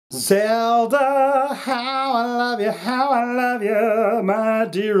Zelda, how I love you, my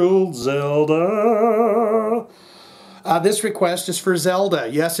dear old Zelda. This request is for Zelda.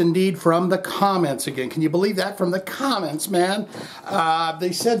 Yes, indeed, from the comments again. Can you believe that? From the comments, man.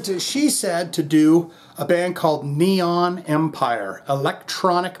 She said to do a band called Neon Empire,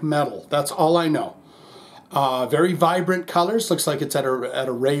 electronic metal. That's all I know. Very vibrant colors. Looks like it's at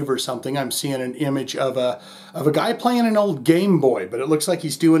a rave or something. I'm seeing an image of a guy playing an old Game Boy, but it looks like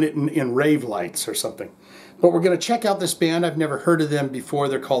he's doing it in rave lights or something. But we're going to check out this band. I've never heard of them before.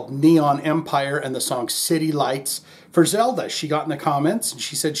 They're called Neon Empire, and the song City Lights for Zelda. She got in the comments and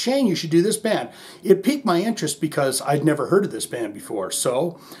she said, Shane, you should do this band. It piqued my interest because I'd never heard of this band before.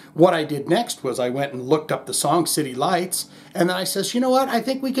 So what I did next was I went and looked up the song City Lights, and then I says, you know what, I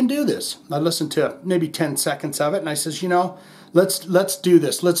think we can do this. I listened to maybe 10 seconds of it, and I says, you know, let's do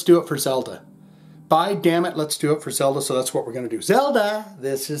this. Let's do it for Zelda. By damn it, let's do it for Zelda. So that's what we're going to do. Zelda,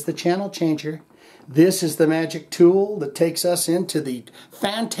 this is the channel changer. This is the magic tool that takes us into the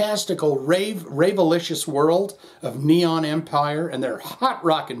fantastical ravelicious world of Neon Empire and their hot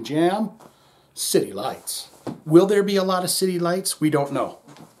rockin' jam, City Lights. Will there be a lot of City Lights? We don't know.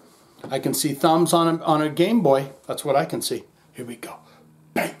 I can see thumbs on a Game Boy. That's what I can see. Here we go.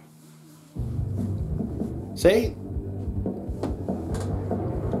 Bang. See?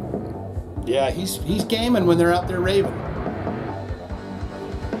 Yeah, he's gaming when they're out there raving.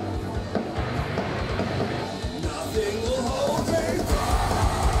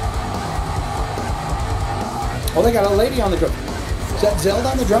 Oh, they got a lady on the drum. Is that Zelda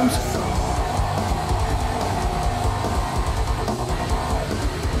on the drums?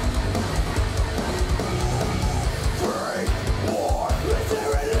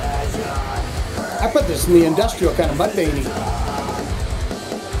 I put this in the industrial kind of mudbaiting.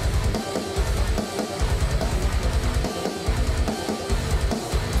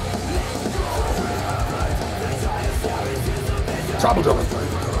 Trouble drummer.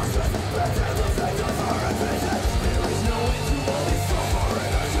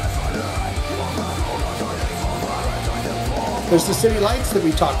 There's the City Lights that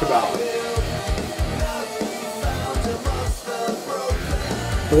we talked about.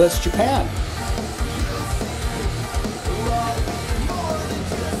 Well, that's Japan.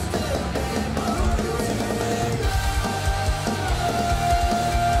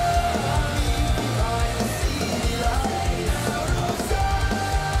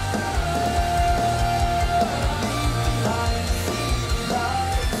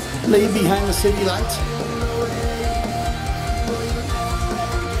 Leave behind the city lights.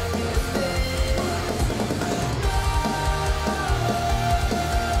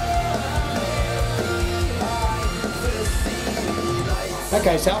 That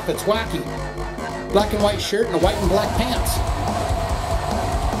guy's outfit's wacky. Black and white shirt and a white and black pants.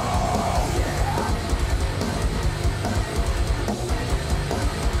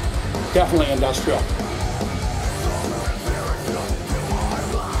 Definitely industrial.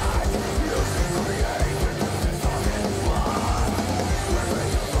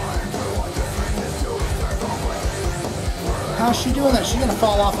 How's she doing that? She's gonna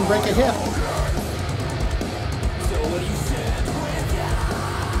fall off and break a hip.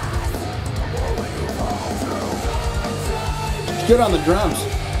 She's good on the drums.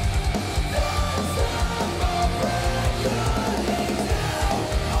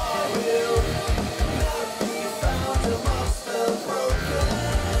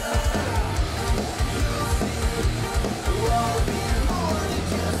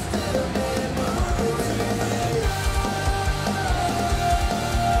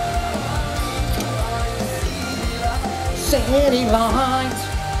 City lights.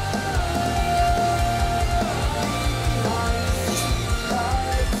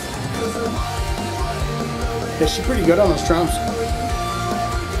 Yeah, she's pretty good on those drums.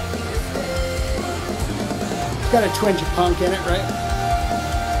 Got a twinge of punk in it, right?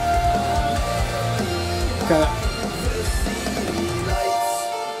 Got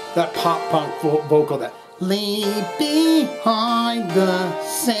that pop punk vocal, that leave behind the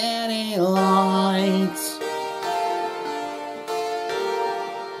city lights.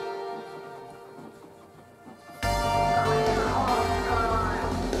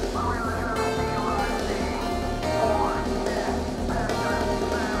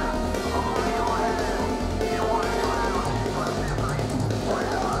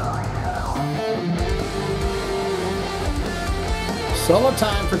 Solo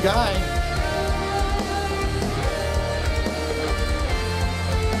time for Guy.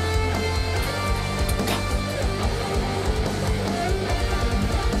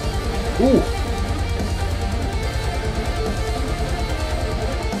 Ooh.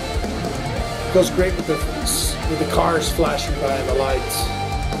 Goes great with the cars flashing by and the lights.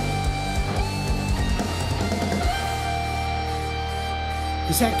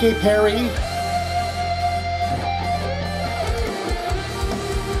 Is that Gay Perry?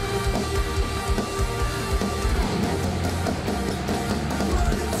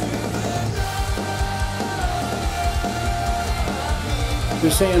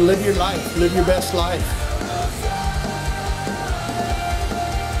 They're saying, live your life, live your best life.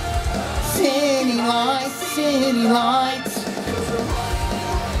 City lights, city lights.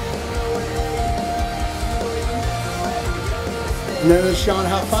 And then they're showing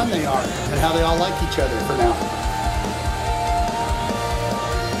how fun they are and how they all like each other for now.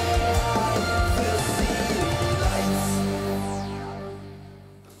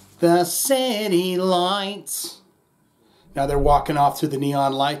 The city lights. Now they're walking off through the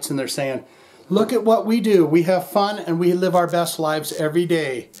neon lights and they're saying, look at what we do. We have fun and we live our best lives every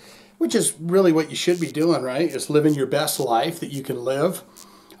day. Which is really what you should be doing, right? Is living your best life that you can live.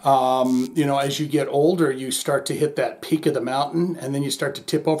 You know, as you get older, you start to hit that peak of the mountain and then you start to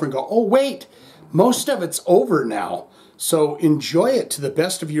tip over and go, oh wait, most of it's over now. So enjoy it to the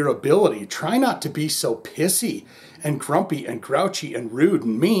best of your ability. Try not to be so pissy and grumpy and grouchy and rude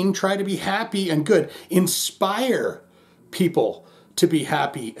and mean. Try to be happy and good. Inspire people to be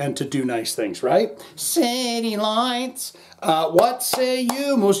happy and to do nice things, right? City lights. What say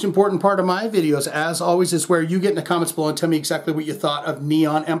you? Most important part of my videos, as always, is where you get in the comments below and tell me exactly what you thought of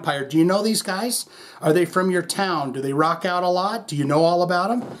Neon Empire. Do you know these guys? Are they from your town? Do they rock out a lot? Do you know all about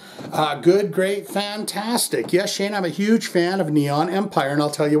them? Good, great, fantastic. Yes, Shane, I'm a huge fan of Neon Empire, and I'll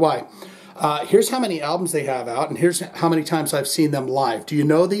tell you why. Here's how many albums they have out, and here's how many times I've seen them live. Do you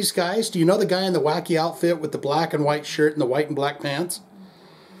know these guys? Do you know the guy in the wacky outfit with the black and white shirt and the white and black pants?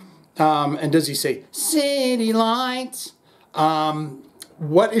 And does he say, City Lights?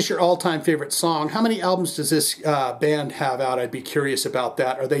 What is your all-time favorite song? How many albums does this band have out? I'd be curious about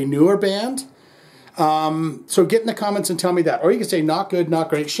that. Are they a newer band? So get in the comments and tell me that. Or you can say, not good, not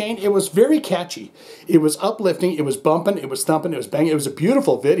great. Shane, it was very catchy. It was uplifting, it was bumping, it was thumping, it was banging. It was a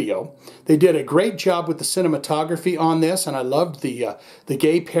beautiful video. They did a great job with the cinematography on this, and I loved the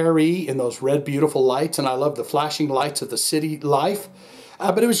Gay Perry in those red, beautiful lights, and I loved the flashing lights of the city life.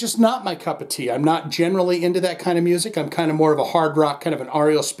 But it was just not my cup of tea. I'm not generally into that kind of music. I'm kind of more of a hard rock, kind of an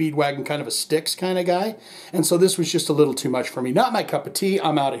REO Speedwagon, kind of a Styx kind of guy. And so this was just a little too much for me. Not my cup of tea.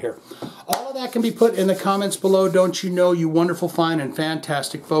 I'm out of here. All of that can be put in the comments below. Don't you know, you wonderful, fine, and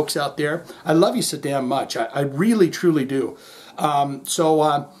fantastic folks out there. I love you so damn much. I really, truly do.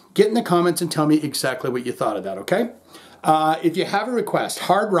 Get in the comments and tell me exactly what you thought of that, okay? If you have a request,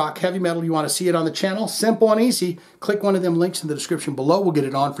 hard rock, heavy metal, you want to see it on the channel, simple and easy, click one of them links in the description below. We'll get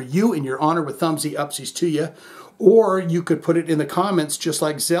it on for you in your honor with thumbsy upsies to you. Or you could put it in the comments just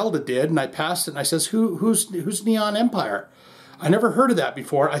like Zelda did, and I passed it and I says, who's Neon Empire? I never heard of that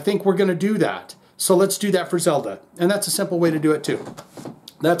before. I think we're going to do that. So let's do that for Zelda. And that's a simple way to do it too.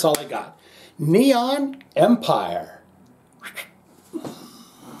 That's all I got. Neon Empire.